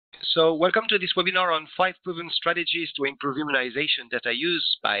So welcome to this webinar on 5 proven strategies to improve immunization data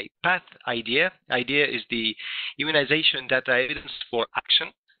use by PATH IDEA. IDEA is the Immunization Data Evidence for Action,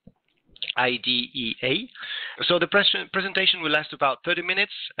 IDEA. So the presentation will last about 30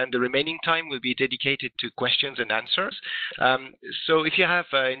 minutes and the remaining time will be dedicated to questions and answers. So if you have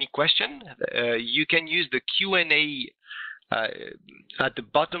any question, you can use the Q&A at the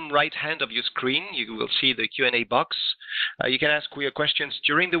bottom right hand of your screen. You will see the Q&A box. You can ask your questions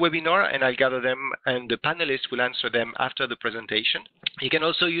during the webinar and I'll gather them and the panelists will answer them after the presentation. You can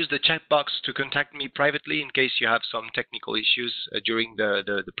also use the chat box to contact me privately in case you have some technical issues during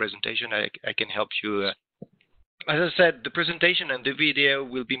the presentation. I can help you. As I said, the presentation and the video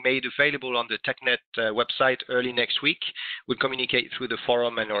will be made available on the TechNet website early next week. We'll communicate through the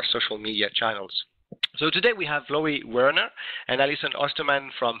forum and our social media channels. So today we have Laurie Werner and Alison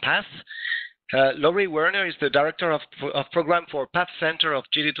Osterman from PATH. Laurie Werner is the Director of Program for PATH Center of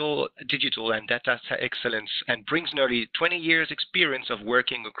Digital and Data Excellence and brings nearly 20 years experience of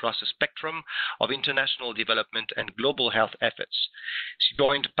working across a spectrum of international development and global health efforts. She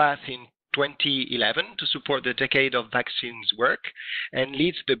joined PATH in 2011 to support the Decade of Vaccines work and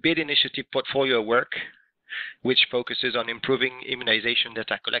leads the BID initiative portfolio work, which focuses on improving immunization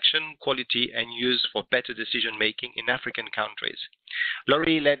data collection, quality, and use for better decision-making in African countries.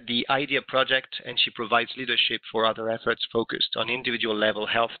 Laurie led the IDEA project, and she provides leadership for other efforts focused on individual-level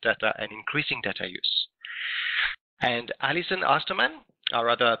health data and increasing data use. And Alison Osterman, our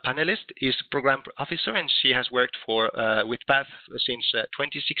other panelist, is Program Officer, and she has worked with PATH since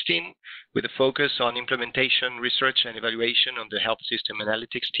 2016 with a focus on implementation, research, and evaluation on the health system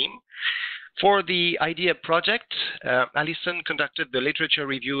analytics team. For the IDEA project, Alison conducted the literature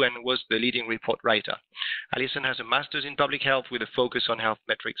review and was the leading report writer. Alison has a master's in public health with a focus on health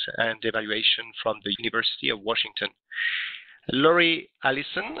metrics and evaluation from the University of Washington. Laurie,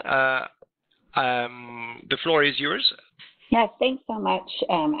 Alison, the floor is yours. Yes, thanks so much,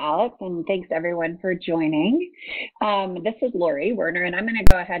 Alex, and thanks everyone for joining. This is Laurie Werner, and I'm going to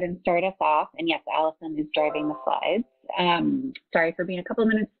go ahead and start us off. And yes, Alison is driving the slides. Sorry for being a couple of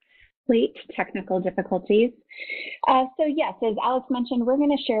minutes late, technical difficulties. So yes, as Alex mentioned, we're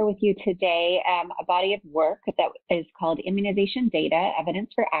going to share with you today a body of work that is called Immunization Data, Evidence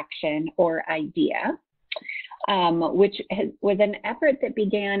for Action, or IDEA. Which was an effort that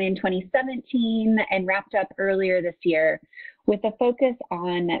began in 2017 and wrapped up earlier this year with a focus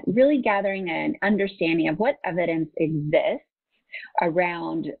on really gathering an understanding of what evidence exists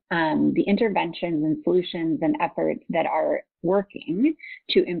around the interventions and solutions and efforts that are working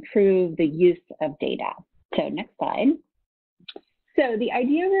to improve the use of data. So next slide. So the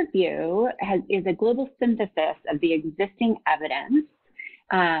IDEA review is a global synthesis of the existing evidence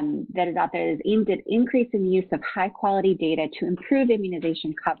that is out there that is aimed at increasing the use of high-quality data to improve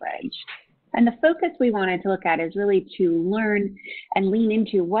immunization coverage. And the focus we wanted to look at is really to learn and lean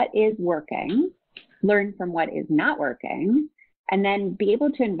into what is working, learn from what is not working, and then be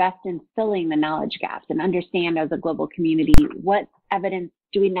able to invest in filling the knowledge gaps and understand as a global community what evidence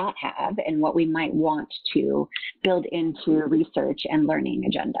do we not have and what we might want to build into research and learning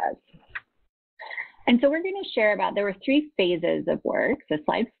agendas. And so we're going to share about, there were 3 phases of work, so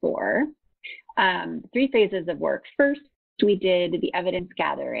slide 4, 3 phases of work. First, we did the evidence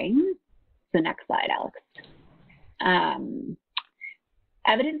gathering. So next slide, Alex.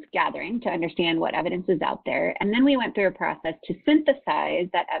 Evidence gathering to understand what evidence is out there. And then we went through a process to synthesize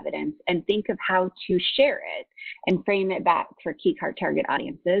that evidence and think of how to share it and frame it back for key target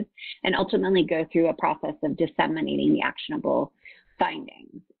audiences, and ultimately go through a process of disseminating the actionable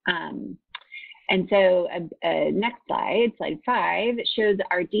findings. And so next slide, slide 5, shows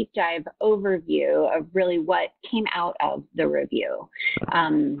our deep dive overview of really what came out of the review.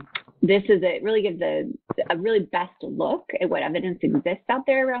 This is really gives a really best look at what evidence exists out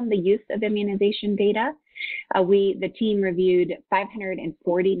there around the use of immunization data. The team reviewed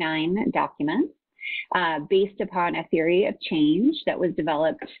 549 documents based upon a theory of change that was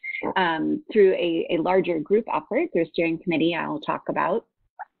developed through a larger group effort through a steering committee I'll talk about.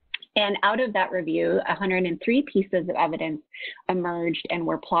 And out of that review, 103 pieces of evidence emerged and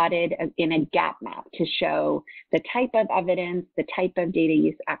were plotted in a gap map to show the type of evidence, the type of data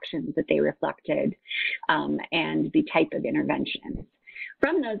use actions that they reflected, and the type of interventions.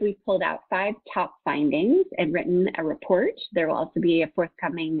 From those, we've pulled out 5 top findings and written a report. There will also be a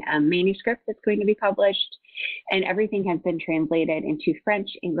forthcoming manuscript that's going to be published, and everything has been translated into French,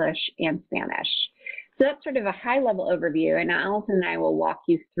 English, and Spanish. So that's sort of a high-level overview, and Alison and I will walk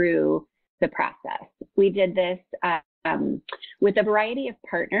you through the process. We did this with a variety of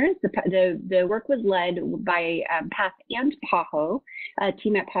partners. The work was led by PATH and PAHO.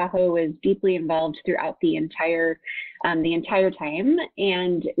 Team at PAHO was deeply involved throughout the entire time,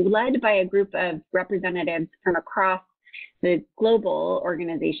 and led by a group of representatives from across the global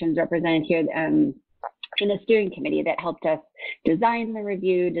organizations represented here in a steering committee that helped us design the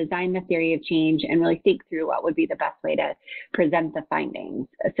review, design the theory of change, and really think through what would be the best way to present the findings.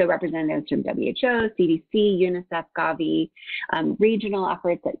 So representatives from WHO, CDC, UNICEF, Gavi, regional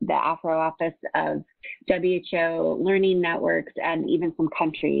efforts at the Afro office of WHO, learning networks, and even some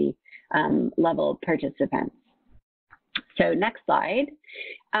country level participants. So next slide.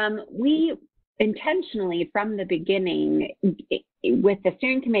 We intentionally, from the beginning, with the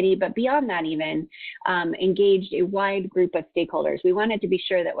steering committee, but beyond that even, engaged a wide group of stakeholders. We wanted to be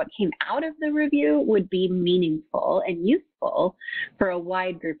sure that what came out of the review would be meaningful and useful for a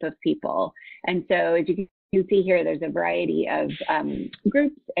wide group of people. And so as you can see here, there's a variety of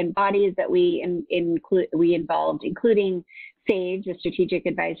groups and bodies that we involved, including SAGE, a strategic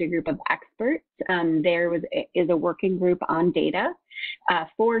advisory group of experts. There is a working group on data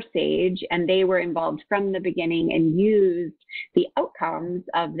for SAGE, and they were involved from the beginning and used the outcomes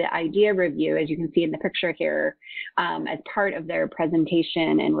of the idea review, as you can see in the picture here, as part of their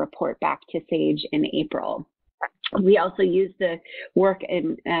presentation and report back to SAGE in April. We also use the work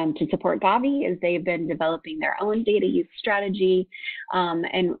to support Gavi as they've been developing their own data use strategy,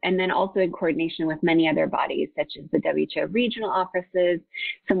 and then also in coordination with many other bodies, such as the WHO regional offices,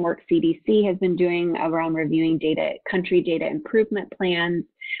 some work CDC has been doing around reviewing data, country data improvement plans,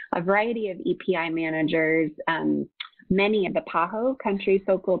 a variety of EPI managers, many of the PAHO country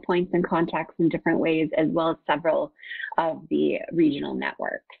focal points and contacts in different ways, as well as several of the regional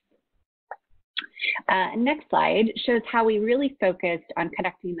networks. Next slide shows how we really focused on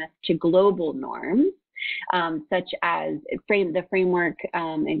connecting this to global norms, such as the framework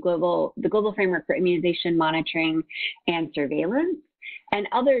and the global framework for immunization monitoring and surveillance, and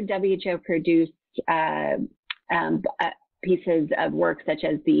other WHO-produced pieces of work, such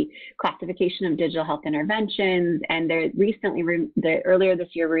as the classification of digital health interventions, and earlier this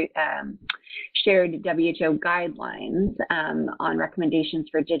year shared WHO guidelines on recommendations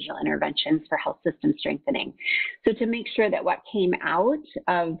for digital interventions for health system strengthening. So to make sure that what came out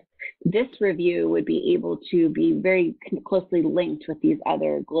of this review would be able to be very closely linked with these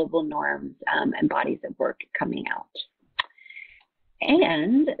other global norms and bodies of work coming out.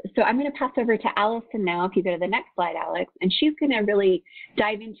 And so I'm going to pass over to Allison now, if you go to the next slide, Alex, and she's going to really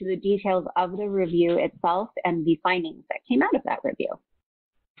dive into the details of the review itself and the findings that came out of that review.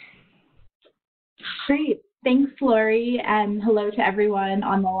 Great. Thanks, Lori, and hello to everyone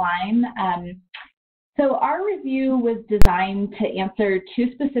on the line. So our review was designed to answer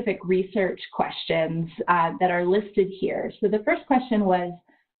two specific research questions that are listed here. So the first question was,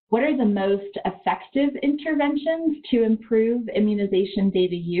 what are the most effective interventions to improve immunization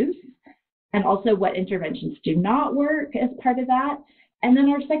data use? And also, what interventions do not work as part of that? And then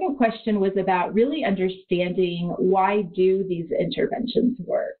our second question was about really understanding, why do these interventions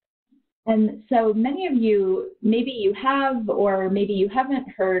work? And so many of you, maybe you have, or maybe you haven't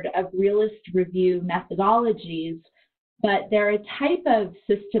heard of realist review methodologies, but they're a type of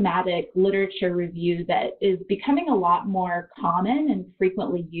systematic literature review that is becoming a lot more common and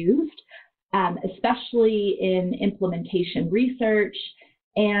frequently used, especially in implementation research,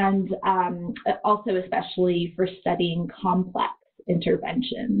 and also especially for studying complex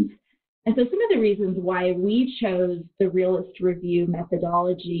interventions. And so some of the reasons why we chose the realist review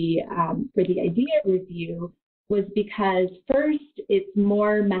methodology for the idea review was because, first, it's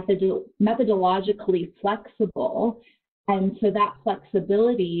more methodologically flexible. And so that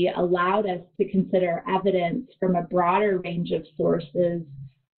flexibility allowed us to consider evidence from a broader range of sources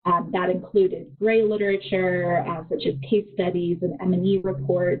that included gray literature, such as case studies and M&E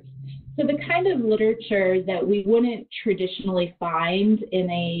reports. So the kind of literature that we wouldn't traditionally find in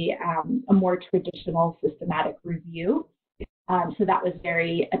a more traditional systematic review. So that was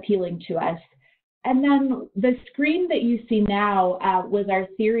very appealing to us. And then the screen that you see now was our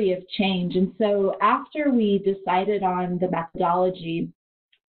theory of change. And so after we decided on the methodology,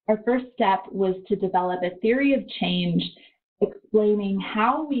 our first step was to develop a theory of change explaining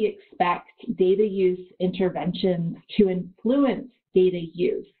how we expect data use interventions to influence data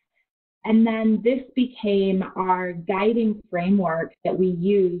use. And then this became our guiding framework that we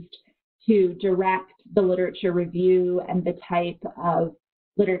used to direct the literature review and the type of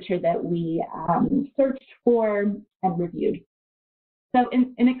literature that we searched for and reviewed. So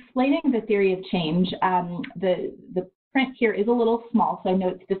in explaining the theory of change, the print here is a little small, so I know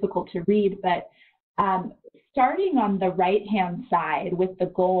it's difficult to read, but starting on the right-hand side with the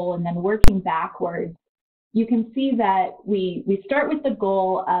goal and then working backwards, you can see that we start with the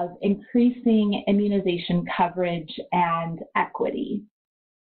goal of increasing immunization coverage and equity.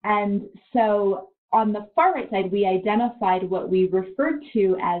 And so on the far right side, we identified what we referred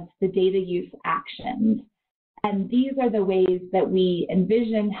to as the data use actions. And these are the ways that we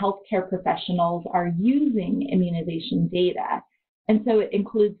envision healthcare professionals are using immunization data. And so it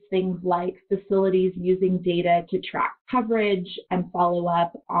includes things like facilities using data to track coverage and follow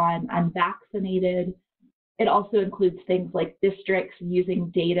up on unvaccinated. It also includes things like districts using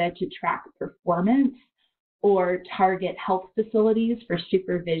data to track performance or target health facilities for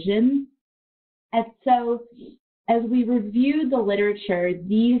supervision. And so as we reviewed the literature,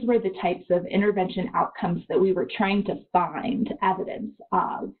 these were the types of intervention outcomes that we were trying to find evidence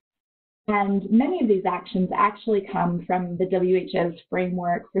of. And many of these actions actually come from the WHO's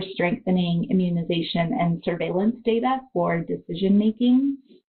framework for strengthening immunization and surveillance data for decision making.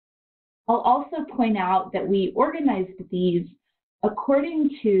 I'll also point out that we organized these according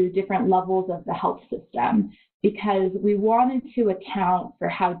to different levels of the health system because we wanted to account for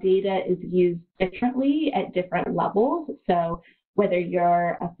how data is used differently at different levels. So whether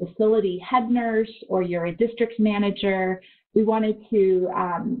you're a facility head nurse or you're a district manager, we wanted to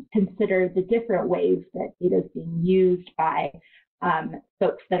consider the different ways that data is being used by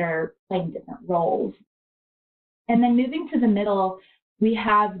folks that are playing different roles. And then moving to the middle, we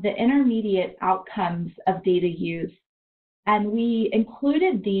have the intermediate outcomes of data use. And we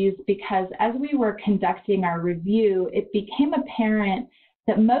included these because as we were conducting our review, it became apparent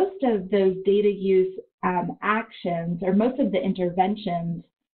that most of those data use actions, or most of the interventions,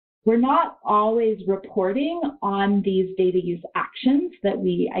 were not always reporting on these data use actions that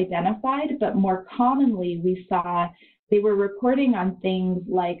we identified, but more commonly we saw they were reporting on things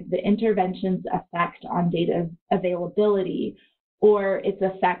like the intervention's effect on data availability, or its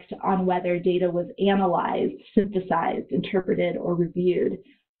effect on whether data was analyzed, synthesized, interpreted, or reviewed.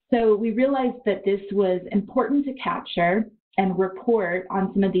 So we realized that this was important to capture and report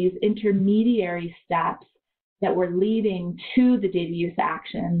on some of these intermediary steps that were leading to the data use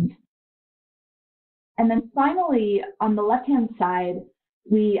actions. And then finally, on the left-hand side,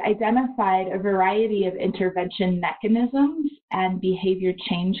 we identified a variety of intervention mechanisms and behavior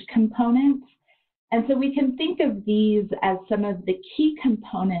change components. And so we can think of these as some of the key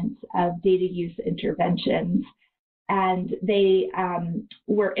components of data use interventions. And they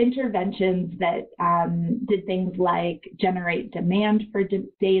were interventions that did things like generate demand for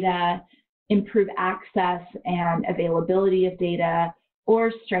data, improve access and availability of data,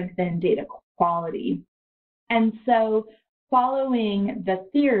 or strengthen data quality. And so following the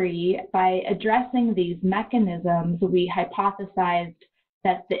theory, by addressing these mechanisms, we hypothesized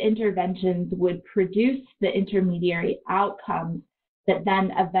that the interventions would produce the intermediary outcomes that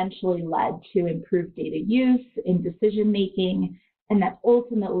then eventually led to improved data use in decision making, and that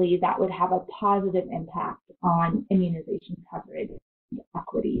ultimately that would have a positive impact on immunization coverage and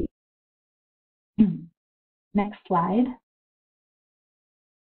equity. Next slide.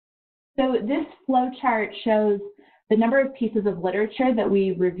 So this flowchart shows the number of pieces of literature that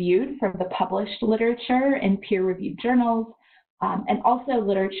we reviewed from the published literature in peer-reviewed journals, and also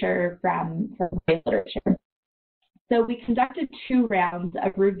literature from literature. So we conducted 2 rounds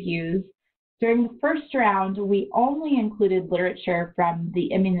of reviews. During the first round, we only included literature from the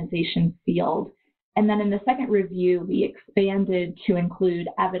immunization field. And then in the second review, we expanded to include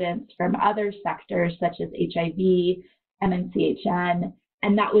evidence from other sectors such as HIV, MNCHN,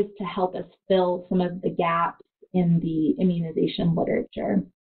 and that was to help us fill some of the gaps in the immunization literature.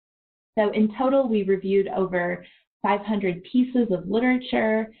 So in total, we reviewed over 500 pieces of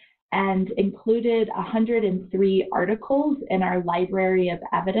literature and included 103 articles in our library of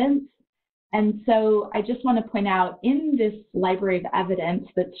evidence. And so I just want to point out in this library of evidence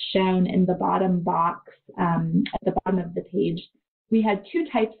that's shown in the bottom box at the bottom of the page, we had 2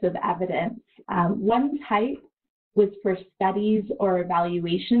 types of evidence. One type was for studies or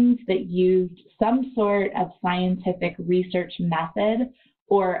evaluations that used some sort of scientific research method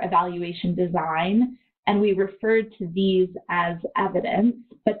or evaluation design, and we referred to these as evidence.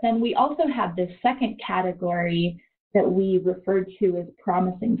 But then we also have this second category that we referred to as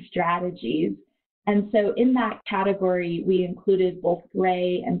promising strategies. And so in that category, we included both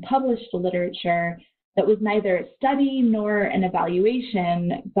gray and published literature that was neither a study nor an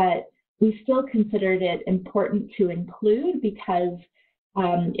evaluation, but we still considered it important to include because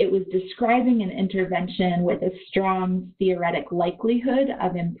it was describing an intervention with a strong theoretic likelihood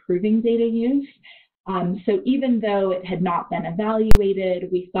of improving data use, So even though it had not been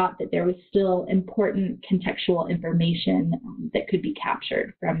evaluated, we thought that there was still important contextual information that could be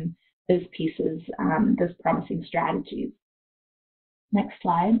captured from those pieces, those promising strategies. Next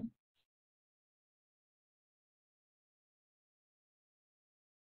slide.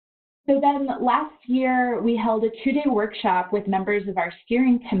 So then last year, we held a 2-day workshop with members of our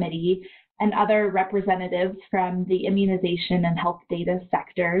steering committee and other representatives from the immunization and health data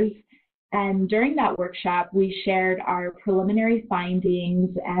sectors. And during that workshop, we shared our preliminary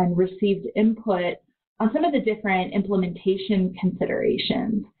findings and received input on some of the different implementation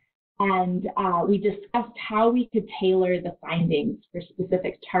considerations. And we discussed how we could tailor the findings for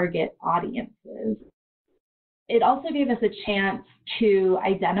specific target audiences. It also gave us a chance to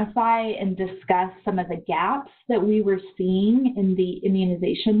identify and discuss some of the gaps that we were seeing in the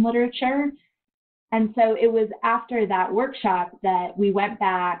immunization literature. And so it was after that workshop that we went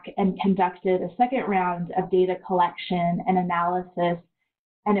back and conducted a second round of data collection and analysis.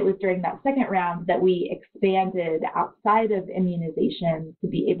 And it was during that second round that we expanded outside of immunization to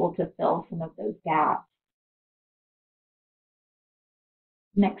be able to fill some of those gaps.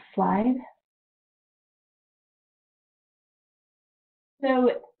 Next slide.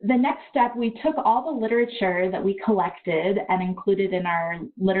 So the next step, we took all the literature that we collected and included in our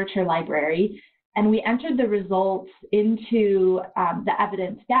literature library, and we entered the results into the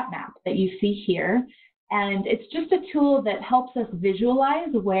evidence gap map that you see here. And it's just a tool that helps us visualize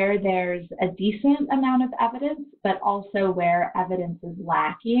where there's a decent amount of evidence, but also where evidence is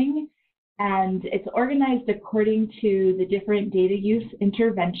lacking. And it's organized according to the different data use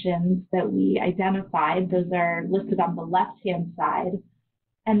interventions that we identified. Those are listed on the left-hand side.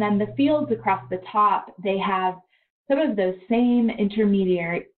 And then the fields across the top, they have some of those same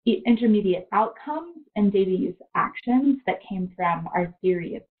intermediate outcomes and data use actions that came from our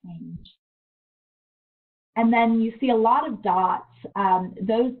theory of change. And then you see a lot of dots.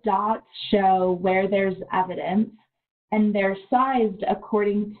 Those dots show where there's evidence, and they're sized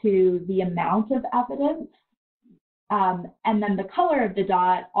according to the amount of evidence. And then the color of the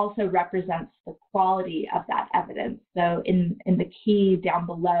dot also represents the quality of that evidence. So in the key down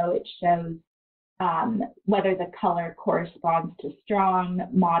below, it shows whether the color corresponds to strong,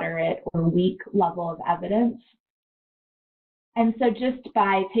 moderate, or weak level of evidence. And so just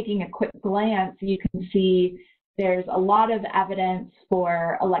by taking a quick glance, you can see there's a lot of evidence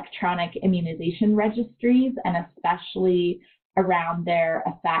for electronic immunization registries, and especially around their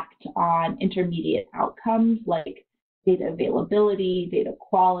effect on intermediate outcomes like data availability, data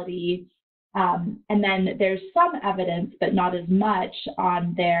quality. And then there's some evidence, but not as much,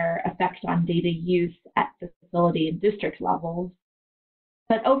 on their effect on data use at facility and district levels.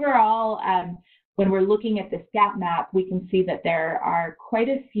 But overall, when we're looking at this gap map, we can see that there are quite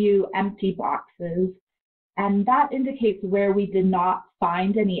a few empty boxes, and that indicates where we did not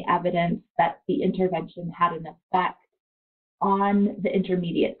find any evidence that the intervention had an effect on the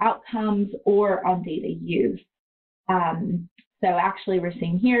intermediate outcomes or on data use. So actually, we're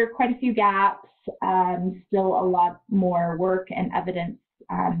seeing here quite a few gaps, still a lot more work and evidence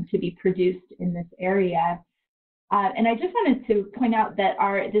to be produced in this area. And I just wanted to point out that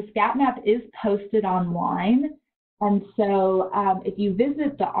this gap map is posted online. And so if you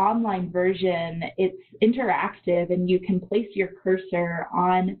visit the online version, it's interactive, and you can place your cursor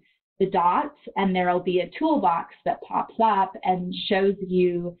on the dots, and there will be a toolbox that pops up and shows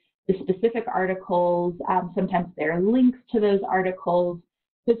you the specific articles. Sometimes there are links to those articles.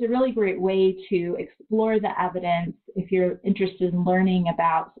 So it's a really great way to explore the evidence if you're interested in learning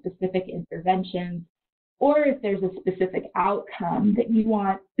about specific interventions, or if there's a specific outcome that you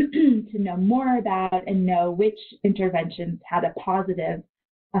want to know more about and know which interventions had a positive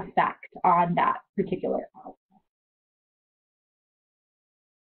effect on that particular outcome.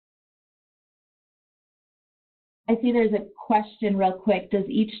 I see there's a question real quick. Does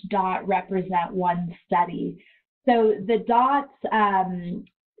each dot represent one study? So the dots,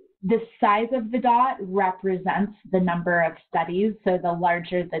 the size of the dot represents the number of studies. So the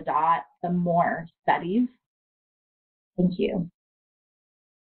larger the dot, the more studies. Thank you.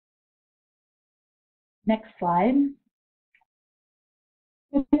 Next slide.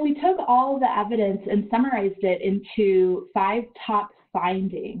 We took all the evidence and summarized it into 5 top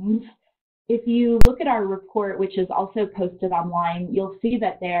findings. If you look at our report, which is also posted online, you'll see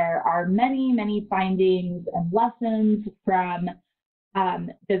that there are many, many findings and lessons from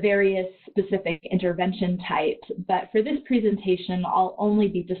the various specific intervention types. But for this presentation, I'll only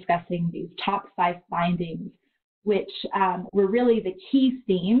be discussing these top 5 findings, which were really the key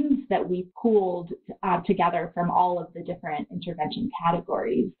themes that we pooled together from all of the different intervention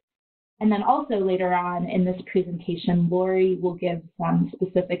categories. And then also later on in this presentation, Lori will give some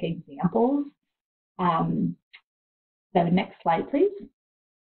specific examples. So next slide, please.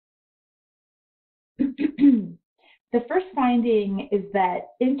 The first finding is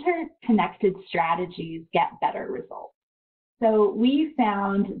that interconnected strategies get better results. So we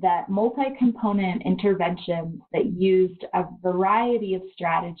found that multi-component interventions that used a variety of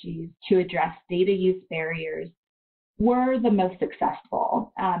strategies to address data use barriers were the most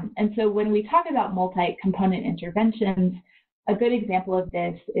successful. And so when we talk about multi-component interventions, a good example of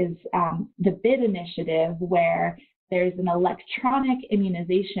this is the BID initiative, where there's an electronic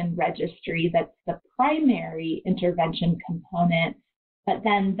immunization registry that's the primary intervention component, but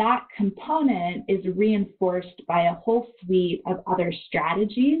then that component is reinforced by a whole suite of other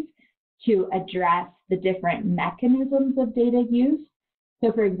strategies to address the different mechanisms of data use.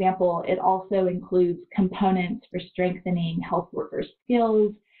 So for example, it also includes components for strengthening health workers'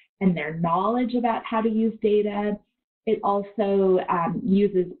 skills and their knowledge about how to use data. It also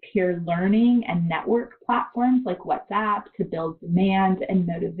uses peer learning and network platforms like WhatsApp to build demand and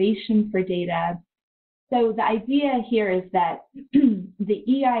motivation for data. So the idea here is that the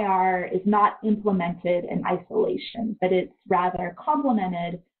EIR is not implemented in isolation, but it's rather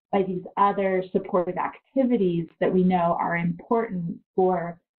complemented by these other supportive activities that we know are important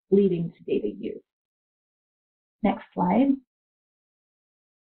for leading to data use. Next slide.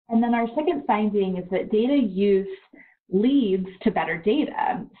 And then our second finding is that data use leads to better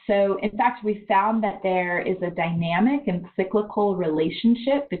data. So in fact, we found that there is a dynamic and cyclical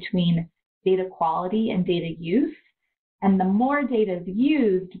relationship between data quality and data use. And the more data is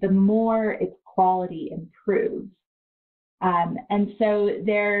used, the more its quality improves. And so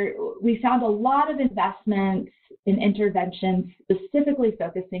we found a lot of investments in interventions specifically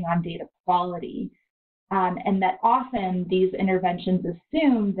focusing on data quality. And that often these interventions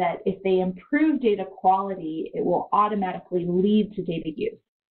assume that if they improve data quality, it will automatically lead to data use.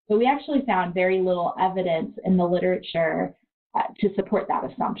 So we actually found very little evidence in the literature to support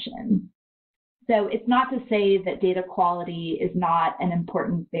that assumption. So it's not to say that data quality is not an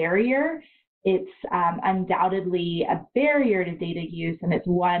important barrier. It's undoubtedly a barrier to data use, and it's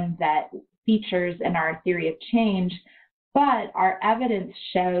one that features in our theory of change. But our evidence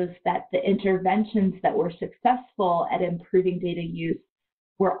shows that the interventions that were successful at improving data use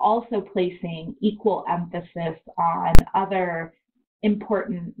were also placing equal emphasis on other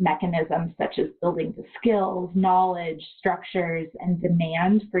important mechanisms such as building the skills, knowledge, structures, and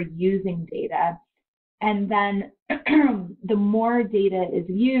demand for using data. And then the more data is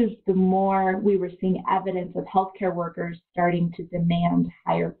used, the more we were seeing evidence of healthcare workers starting to demand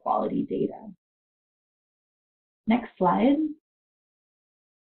higher quality data. Next slide.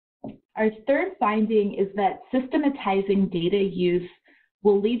 Our third finding is that systematizing data use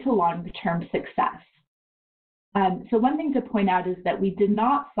will lead to long-term success. So one thing to point out is that we did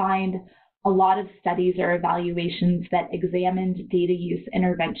not find a lot of studies or evaluations that examined data use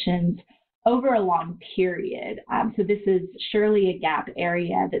interventions over a long period. So this is surely a gap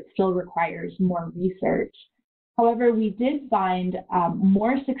area that still requires more research. However, we did find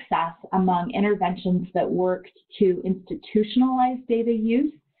more success among interventions that worked to institutionalize data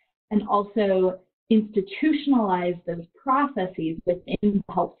use and also institutionalize those processes within the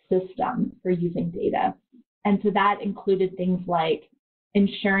health system for using data. And so that included things like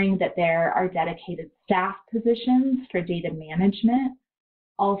ensuring that there are dedicated staff positions for data management,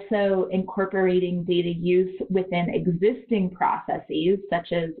 also incorporating data use within existing processes,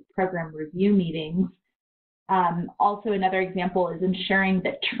 such as program review meetings. Also, another example is ensuring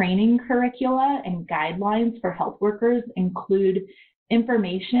that training curricula and guidelines for health workers include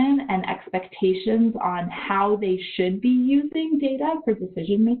information and expectations on how they should be using data for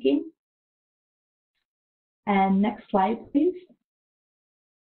decision making. And next slide, please.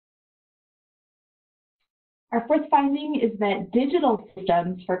 Our fourth finding is that digital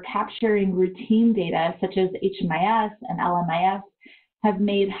systems for capturing routine data, such as HMIS and LMIS, have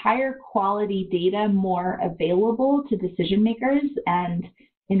made higher quality data more available to decision makers and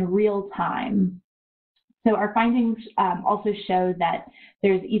in real time. So our findings also show that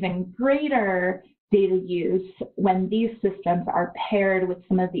there's even greater data use when these systems are paired with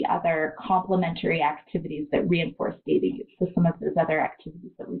some of the other complementary activities that reinforce data use, so some of those other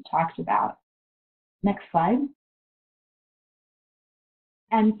activities that we've talked about. Next slide.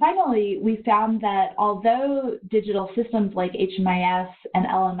 And finally, we found that although digital systems like HMIS and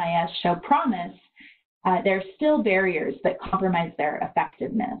LMIS show promise, there are still barriers that compromise their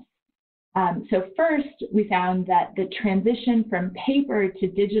effectiveness. So first, we found that the transition from paper to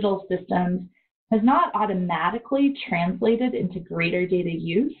digital systems has not automatically translated into greater data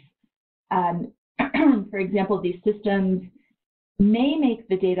use. For example, these systems may make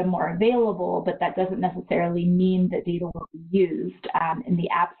the data more available, but that doesn't necessarily mean that data will be used in the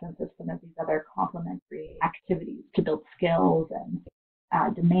absence of some of these other complementary activities to build skills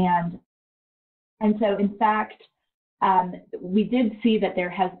and demand. And so, in fact, we did see that there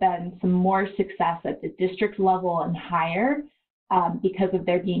has been some more success at the district level and higher because of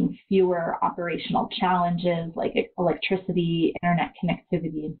there being fewer operational challenges like electricity, internet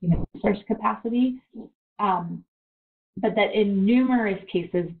connectivity, and human resource capacity. But that in numerous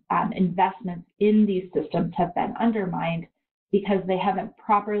cases, investments in these systems have been undermined because they haven't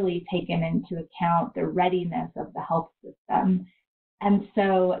properly taken into account the readiness of the health system. And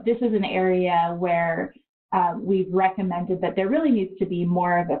so this is an area where we've recommended that there really needs to be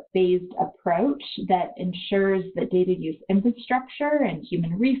more of a phased approach that ensures that data use infrastructure and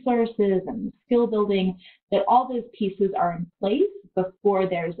human resources and skill building, that all those pieces are in place before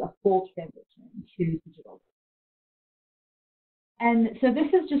there's a full transition to digital. And so this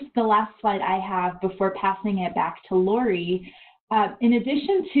is just the last slide I have before passing it back to Lori. In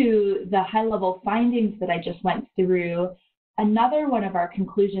addition to the high-level findings that I just went through, another one of our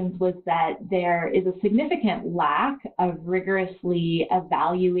conclusions was that there is a significant lack of rigorously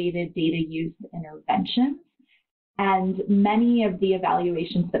evaluated data use interventions. And many of the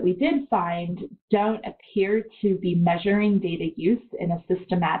evaluations that we did find don't appear to be measuring data use in a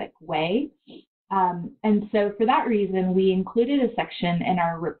systematic way. And so for that reason, we included a section in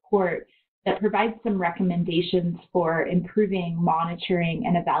our report that provides some recommendations for improving monitoring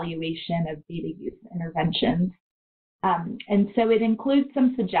and evaluation of data use interventions. And so it includes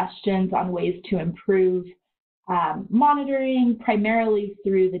some suggestions on ways to improve monitoring, primarily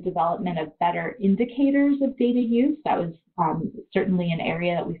through the development of better indicators of data use. That was certainly an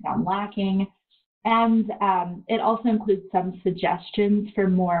area that we found lacking. And it also includes some suggestions for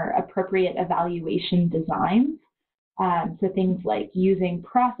more appropriate evaluation designs. So things like using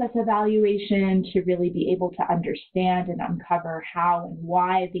process evaluation to really be able to understand and uncover how and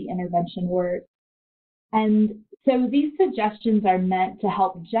why the intervention works. And so these suggestions are meant to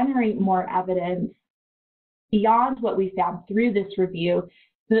help generate more evidence beyond what we found through this review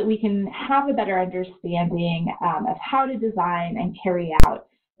so that we can have a better understanding of how to design and carry out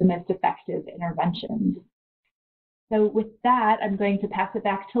the most effective interventions. So with that, I'm going to pass it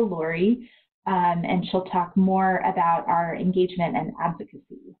back to Lori, and she'll talk more about our engagement and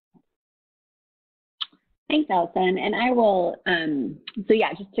advocacy. Thanks, Allison. And I will, so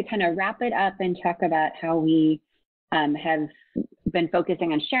yeah, just to kind of wrap it up and talk about how we have been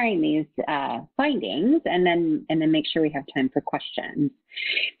focusing on sharing these findings, and then make sure we have time for questions.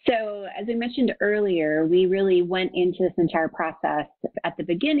 So as we mentioned earlier, we really went into this entire process at the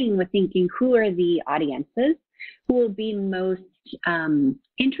beginning with thinking, who are the audiences who will be most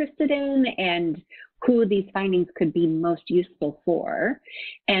interested in and who these findings could be most useful for,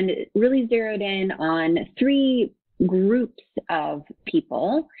 and really zeroed in on three groups of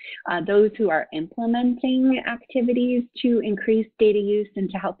people, those who are implementing activities to increase data use and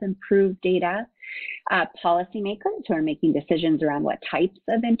to help improve data, policymakers who are making decisions around what types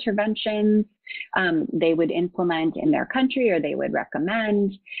of interventions they would implement in their country or they would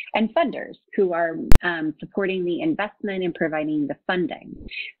recommend, and funders who are supporting the investment and providing the funding.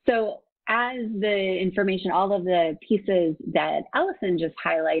 So as the information, all of the pieces that Allison just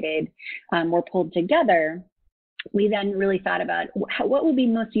highlighted were pulled together, we then really thought about what will be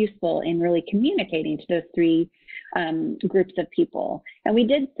most useful in really communicating to those three groups of people. And we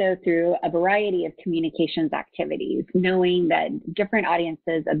did so through a variety of communications activities, knowing that different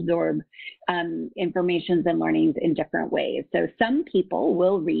audiences absorb informations and learnings in different ways. So some people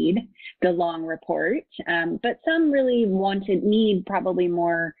will read the long report, but some really need probably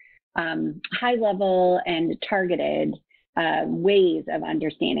more high level and targeted ways of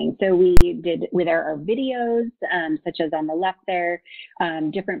understanding. So we did with our videos, such as on the left there,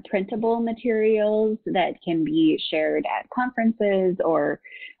 different printable materials that can be shared at conferences or,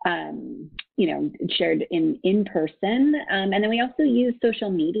 shared in person. And then we also use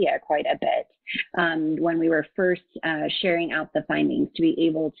social media quite a bit when we were first sharing out the findings to be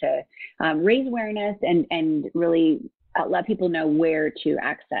able to raise awareness and really let people know where to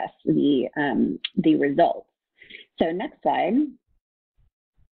access the results. So next slide.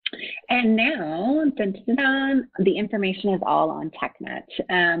 And now, the information is all on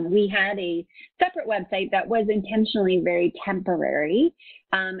TechNet. We had a separate website that was intentionally very temporary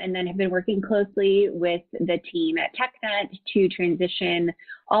and then have been working closely with the team at TechNet to transition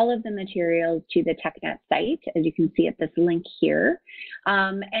all of the materials to the TechNet site, as you can see at this link here.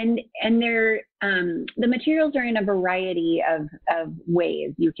 And the materials are in a variety of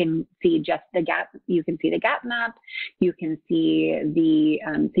ways. You can see just the gap, you can see the gap map, you can see the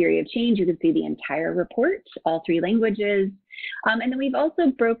theory of change, you can see the entire report, all 3 languages. And then we've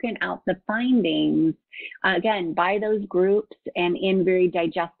also broken out the findings, again, by those groups and in very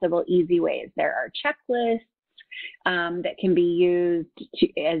digestible, easy ways. There are checklists that can be used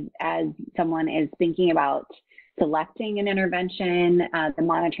as someone is thinking about selecting an intervention, the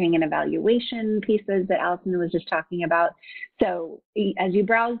monitoring and evaluation pieces that Allison was just talking about. So as you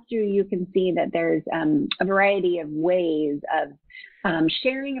browse through, you can see that there's a variety of ways of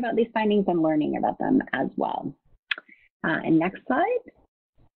sharing about these findings and learning about them as well. And next slide.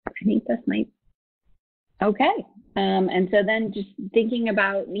 I think this might. Okay. And so then just thinking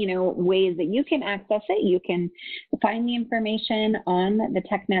about, ways that you can access it, you can find the information on the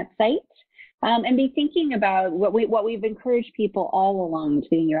TechNet site and be thinking about what we've encouraged people all along to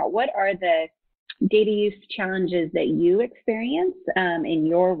think about what are the data use challenges that you experience in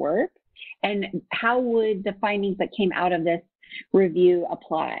your work, and how would the findings that came out of this review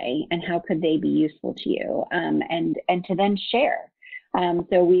apply, and how could they be useful to you, and to then share.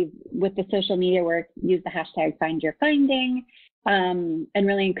 So we've, with the social media work, used the hashtag #FindYourFinding, and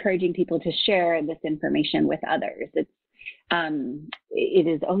really encouraging people to share this information with others. It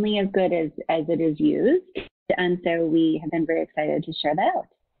is only as good as it is used, and so we have been very excited to share that out.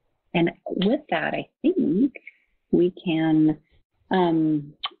 And with that, I think we can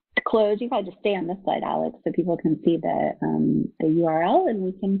close. You probably just stay on this slide, Alex, so people can see the URL, and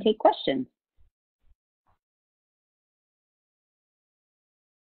we can take questions.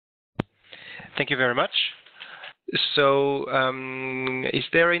 Thank you very much. So is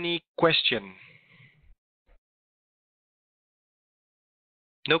there any question?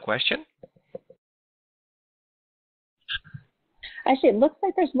 No question? Actually, it looks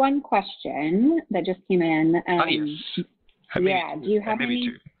like there's one question that just came in. Yes. Yeah, do you have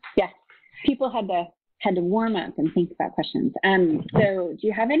any? Yes, people had to warm up and think about questions. So do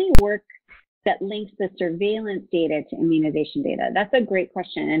you have any work that links the surveillance data to immunization data? That's a great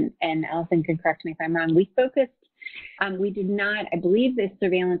question, and Allison can correct me if I'm wrong. We focused, we did not, I believe the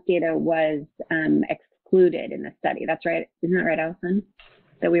surveillance data was excluded in the study. That's right, isn't that right, Allison?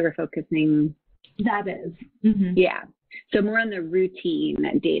 That we were focusing? That is. Mm-hmm. Yeah, so more on the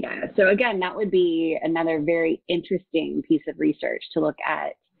routine data. So again, that would be another very interesting piece of research to look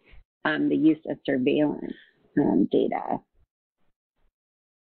at the use of surveillance data.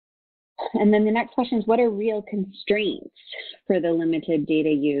 And then the next question is, what are real constraints for the limited data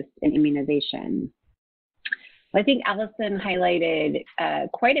use in immunization? I think Allison highlighted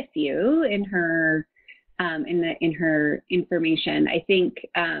quite a few in her in her information. I think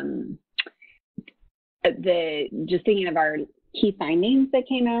just thinking of our key findings that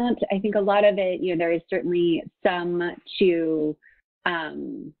came out, I think a lot of it, there is certainly some to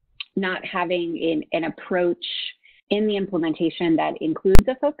not having an approach in the implementation that includes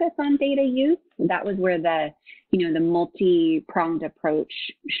a focus on data use. That was where the multi-pronged approach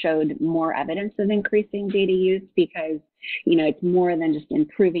showed more evidence of increasing data use, because, it's more than just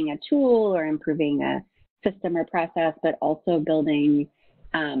improving a tool or improving a system or process, but also building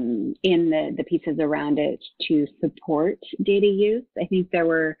in the pieces around it to support data use. I think there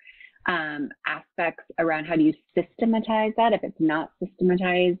were aspects around how do you systematize that if it's not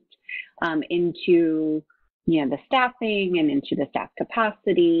systematized into the staffing and into the staff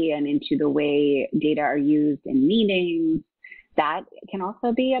capacity and into the way data are used in meetings. That can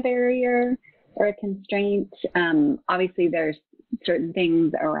also be a barrier or a constraint. Obviously, there's certain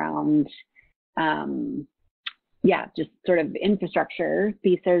things around, just sort of infrastructure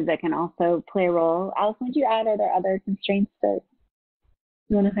pieces that can also play a role. Allison, would you add, are there other constraints that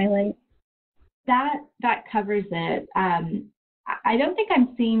you want to highlight? That covers it. I don't think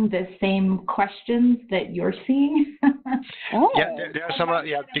I'm seeing the same questions that you're seeing. Yeah, there are some,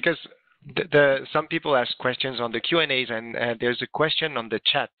 because some people ask questions on the Q&As, and there's a question on the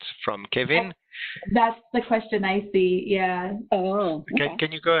chat from Kevin. That's the question I see, yeah. Oh, okay.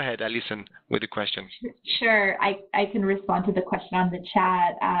 Can you go ahead, Alison, with the question? Sure, I can respond to the question on the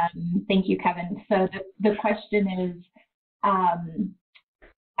chat. Thank you, Kevin. So the question is,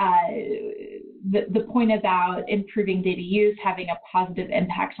 the point about improving data use, having a positive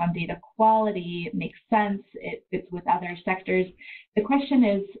impact on data quality makes sense. It fits with other sectors. The question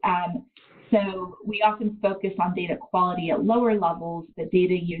is, so we often focus on data quality at lower levels, but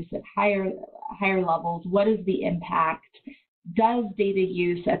data use at higher levels. What is the impact does data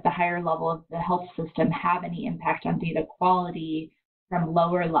use at the higher level of the health system have any impact on data quality from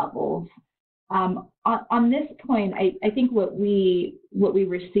lower levels? On this point, I think what we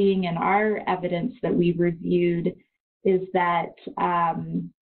were seeing in our evidence that we reviewed is that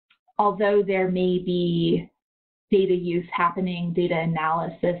although there may be data use happening, data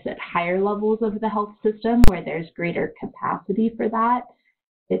analysis at higher levels of the health system where there's greater capacity for that,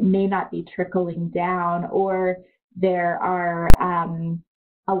 it may not be trickling down, or there are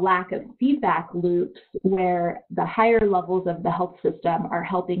a lack of feedback loops where the higher levels of the health system are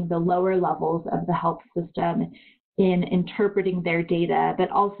helping the lower levels of the health system in interpreting their data,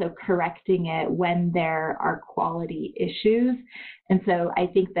 but also correcting it when there are quality issues. And so I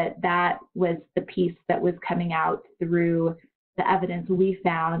think that that was the piece that was coming out through the evidence we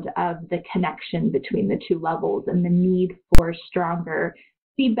found of the connection between the two levels and the need for stronger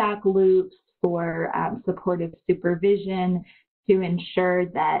feedback loops, for supportive supervision to ensure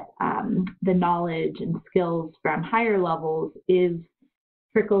that the knowledge and skills from higher levels is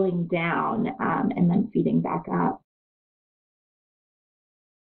trickling down and then feeding back up.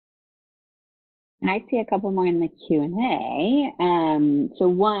 And I see a couple more in the Q&A. So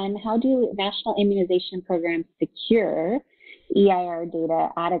one, how do national immunization programs secure EIR data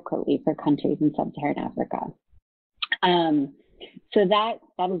adequately for countries in sub-Saharan Africa? So that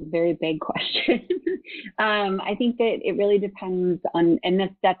is a very big question. I think that it really depends on, and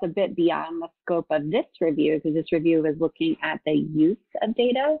that's a bit beyond the scope of this review, because this review is looking at the use of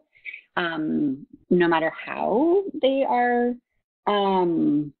data, no matter how they are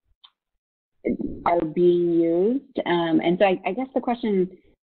being used. And so I guess the question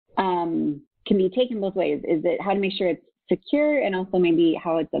can be taken both ways. Is it how to make sure it's secure, and also maybe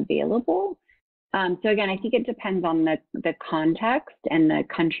how it's available? So again, I think it depends on the context and the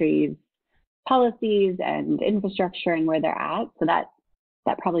country's policies and infrastructure and where they're at. So that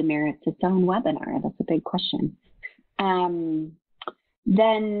probably merits its own webinar. That's a big question. Then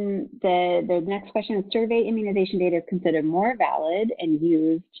the next question is, survey immunization data is considered more valid and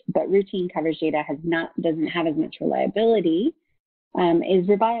used, but routine coverage data doesn't have as much reliability. Is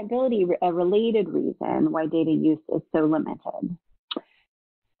reliability a related reason why data use is so limited?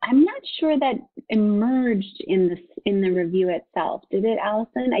 I'm not sure that emerged in the review itself. Did it,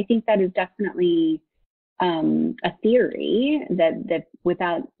 Allison? I think that is definitely a theory that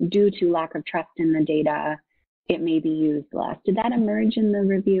due to lack of trust in the data, it may be used less. Did that emerge in the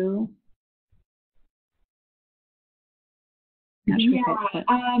review? Not sure. Yeah,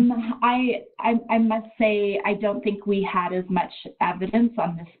 I must say I don't think we had as much evidence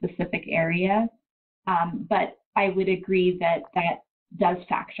on this specific area, but I would agree that does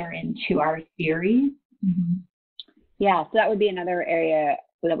factor into our theory. Mm-hmm. Yeah, so that would be another area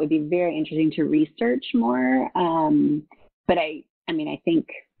that would be very interesting to research more. But I think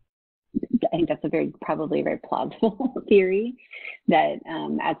that's probably a very plausible theory that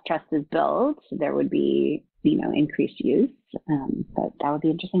as trust is built, there would be increased use. But that would be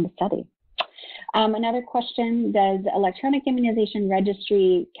interesting to study. Another question: does electronic immunization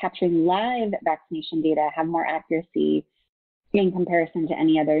registry capturing live vaccination data have more accuracy in comparison to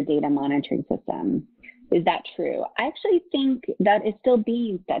any other data monitoring system? Is that true? I actually think that is still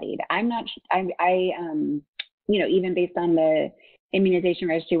being studied. I'm not, even based on the immunization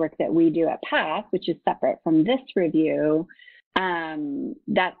registry work that we do at PATH, which is separate from this review,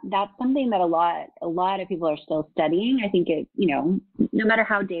 that's something that a lot of people are still studying. I think no matter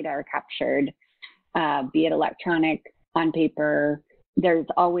how data are captured, be it electronic, on paper, there's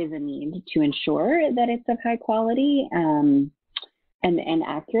always a need to ensure that it's of high quality and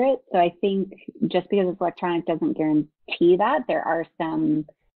accurate. So I think just because it's electronic doesn't guarantee that. There are some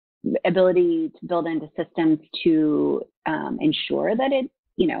ability to build into systems to ensure that it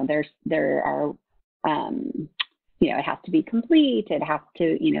has to be complete. It has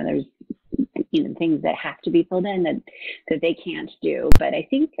to, there's things that have to be filled in that they can't do. But I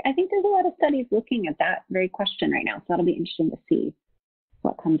think there's a lot of studies looking at that very question right now. So that'll be interesting to see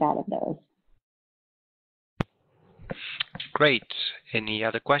what comes out of those. Great. Any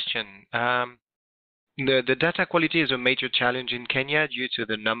other question? The data quality is a major challenge in Kenya due to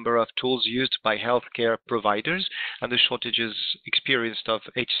the number of tools used by healthcare providers and the shortages experienced of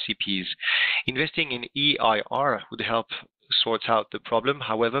HCPs. Investing in EIR would help sort out the problem.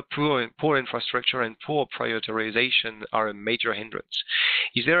 However, poor infrastructure and poor prioritization are a major hindrance.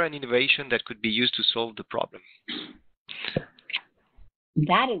 Is there an innovation that could be used to solve the problem?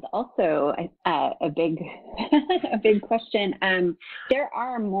 That is also a big question. There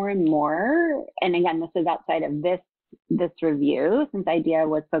are more and more, and again, this is outside of this review, since IDEA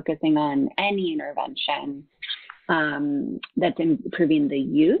was focusing on any intervention. that's improving the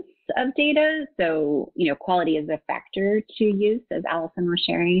use of data. So, quality is a factor to use, as Allison was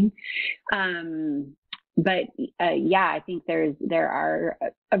sharing. Yeah, I think there are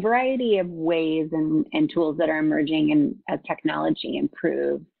a variety of ways and tools that are emerging and as technology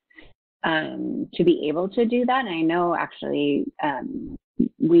improves to be able to do that. And I know actually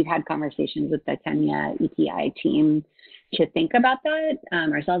we've had conversations with the Kenya ETI team to think about that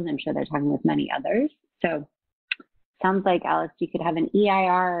ourselves. I'm sure they're talking with many others. So sounds like, Alex, you could have an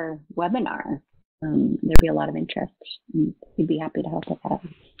EIR webinar. There'd be a lot of interest. We'd be happy to help with that.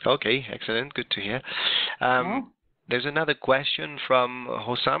 Okay, excellent. Good to hear. Yeah. There's another question from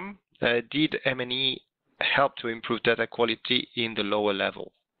Hossam. Did M&E help to improve data quality in the lower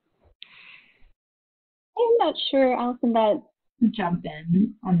level? I'm not sure, Allison, that... Jump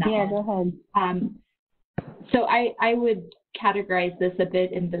in on that. Yeah, one. Go ahead. So I would categorize this a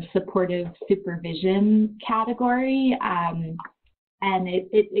bit in the supportive supervision category. And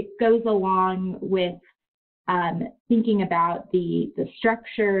it goes along with thinking about the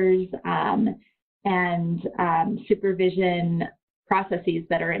structures and supervision processes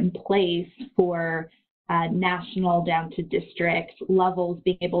that are in place for national down to district levels,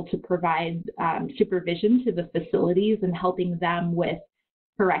 being able to provide supervision to the facilities and helping them with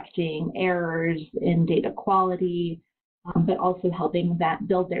correcting errors in data quality, but also helping that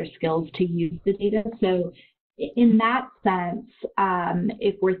build their skills to use the data. So in that sense,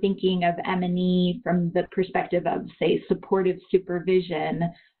 if we're thinking of M&E from the perspective of, say, supportive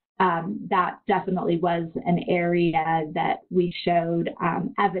supervision, that definitely was an area that we showed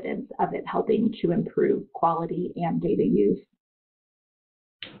evidence of it helping to improve quality and data use.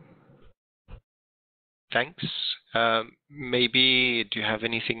 Thanks. Maybe do you have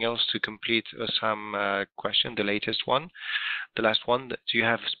anything else to complete some question, the latest one? The last one, do you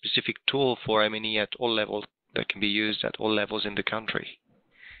have a specific tool for M&E at all levels that can be used at all levels in the country?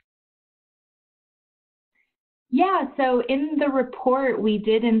 Yeah, so in the report, we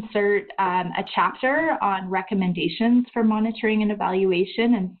did insert a chapter on recommendations for monitoring and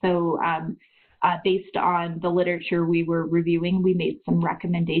evaluation. And so based on the literature we were reviewing, we made some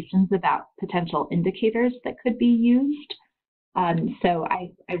recommendations about potential indicators that could be used. So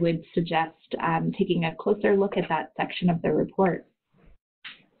I would suggest taking a closer look at that section of the report.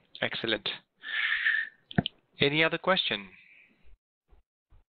 Excellent. Any other question?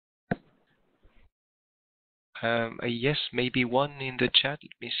 Yes, maybe one in the chat.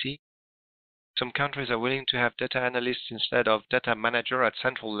 Let me see. Some countries are willing to have data analysts instead of data manager at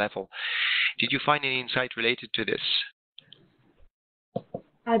central level. Did you find any insight related to this?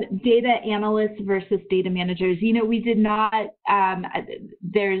 Data analysts versus data managers. We did not,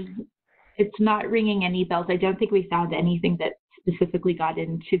 it's not ringing any bells. I don't think we found anything that specifically got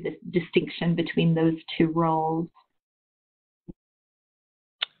into the distinction between those two roles.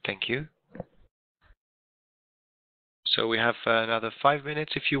 Thank you. So we have another 5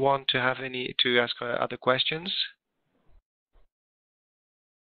 minutes if you want to have to ask other questions.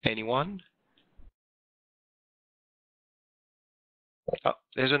 Anyone? Oh,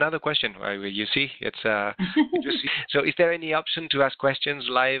 there's another question. You see, it's so. Is there any option to ask questions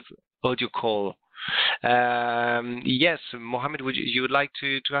live audio call? Yes, Mohammed, you would like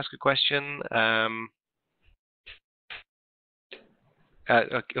to ask a question?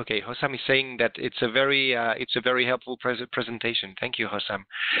 Okay, Hossam is saying that it's a very helpful presentation. Thank you, Hossam.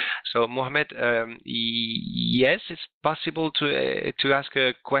 So Mohammed, yes, it's possible to ask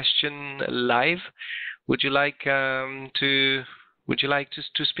a question live. Would you like to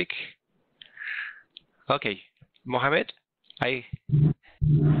speak? Okay, Mohammed,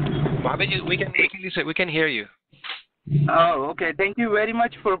 Mohammed, we can listen. We can hear you. Oh, okay. Thank you very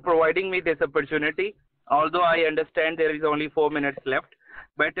much for providing me this opportunity. Although I understand there is only 4 minutes left.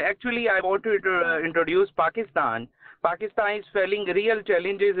 But actually, I want to introduce Pakistan. Pakistan is facing real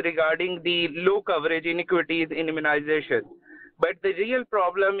challenges regarding the low coverage inequities in immunization. But the real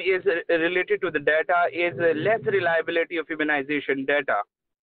problem is related to the data is less reliability of immunization data.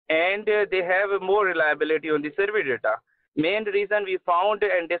 And they have more reliability on the survey data. Main reason we found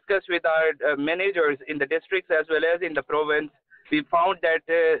and discussed with our managers in the districts as well as in the province, we found that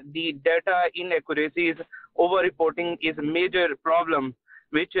the data inaccuracies, over-reporting is a major problem,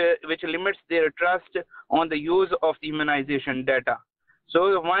 which limits their trust on the use of the immunization data.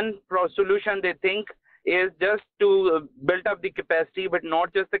 So one solution they think is just to build up the capacity, but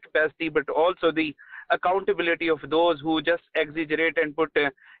not just the capacity, but also the accountability of those who just exaggerate and put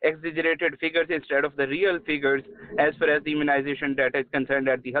exaggerated figures instead of the real figures as far as the immunization data is concerned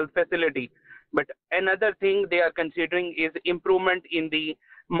at the health facility. But another thing they are considering is improvement in the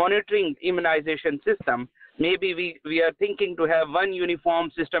monitoring immunization system. maybe we are thinking to have one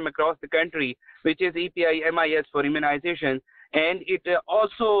uniform system across the country, which is EPI MIS for immunization, and it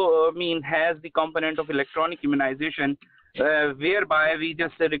also has the component of electronic immunization, whereby we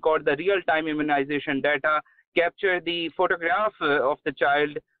just record the real-time immunization data, capture the photograph of the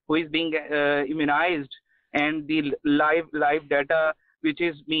child who is being immunized, and the live data, which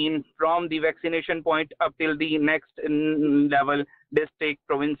is from the vaccination point up till the next level, district,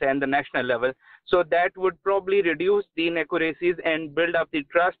 province, and the national level. So that would probably reduce the inaccuracies and build up the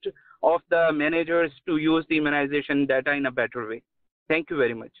trust of the managers to use the immunization data in a better way. Thank you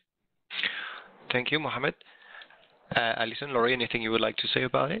very much. Thank you, Mohammed. Alison, Laurie, anything you would like to say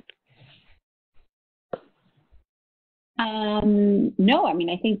about it? No, I mean,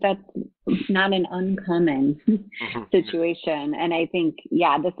 I think that's not an uncommon situation, and I think,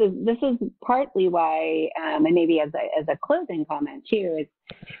 yeah, this is partly why, and maybe as a closing comment too, is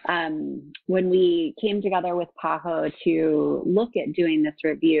when we came together with PAHO to look at doing this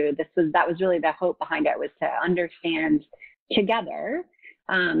review, that was really the hope behind it, was to understand together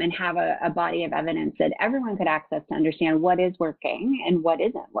and have a body of evidence that everyone could access to understand what is working and what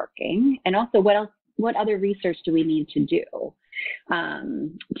isn't working, and also what other research do we need to do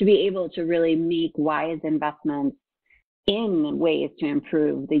to be able to really make wise investments in ways to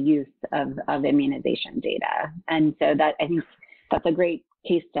improve the use of immunization data. And so that, I think that's a great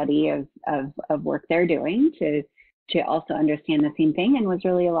case study of work they're doing to also understand the same thing, and was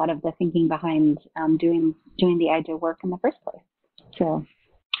really a lot of the thinking behind doing the IJA work in the first place. So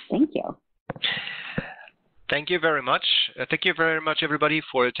thank you. Thank you very much. Thank you very much, everybody,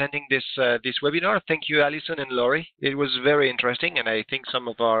 for attending this webinar. Thank you, Alison and Laurie. It was very interesting, and I think some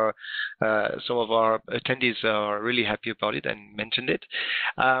of our attendees are really happy about it and mentioned it.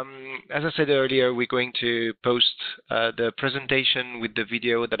 As I said earlier, we're going to post the presentation with the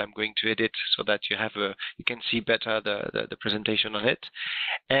video that I'm going to edit, so that you can see better the presentation on it.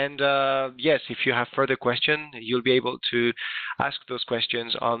 And yes, if you have further questions, you'll be able to ask those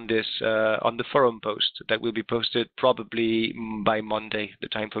questions on this on the forum post that will be posted probably by Monday, the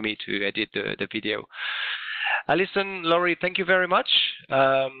time for me to edit the video. Alison, Laurie, thank you very much.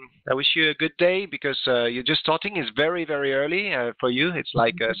 I wish you a good day, because you're just starting. It's very, very early for you. It's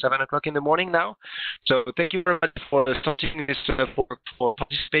like 7 o'clock in the morning now. So thank you very much for starting this, for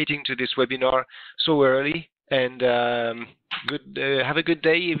participating to this webinar so early. And have a good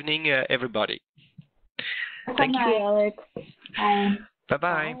day, evening, everybody. Thank you, Alex. Bye.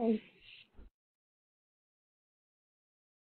 Bye-bye. Bye.